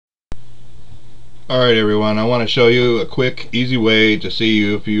Alright everyone, I want to show you a quick, easy way to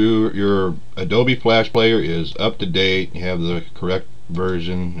see if your Adobe Flash Player is up to date, you have the correct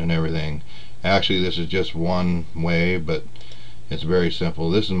version and everything. Actually, this is just one way, but it's very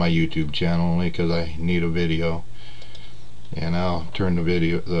simple. This is my YouTube channel only because I need a video. And I'll turn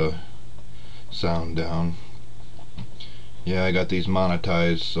the sound down. Yeah, I got these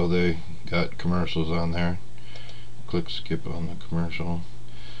monetized, so they got commercials on there. Click skip on the commercial.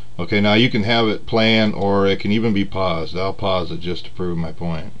 Okay, now you can have it playing or it can even be paused. I'll pause it just to prove my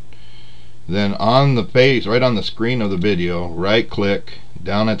point. Then on the face, right on the screen of the video, right click,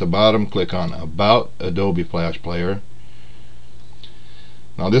 down at the bottom click on About Adobe Flash Player.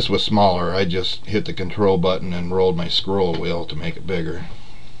 Now this was smaller, I just hit the control button and rolled my scroll wheel to make it bigger.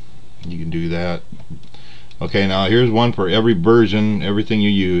 You can do that. Okay, now here's one for every version, everything you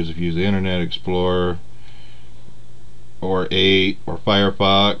use. If you use the Internet Explorer or 8 or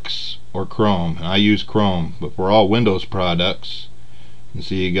Firefox or Chrome, and I use Chrome, but for all Windows products, you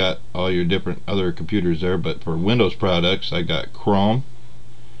see you got all your different other computers there, but for Windows products I got Chrome,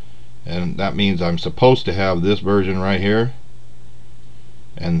 and that means I'm supposed to have this version right here,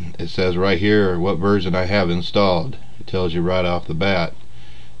 and it says right here what version I have installed. It tells you right off the bat.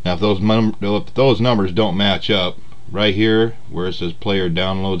 Now if those numbers don't match up, right here where it says Player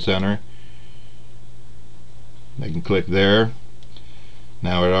Download Center, I can click there.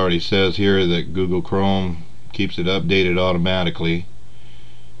 Now it already says here that Google Chrome keeps it updated automatically,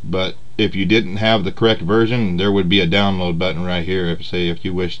 but if you didn't have the correct version, there would be a download button right here. If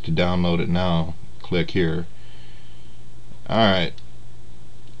you wish to download it now, click here. Alright,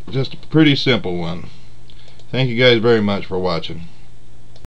 just a pretty simple one. Thank you guys very much for watching.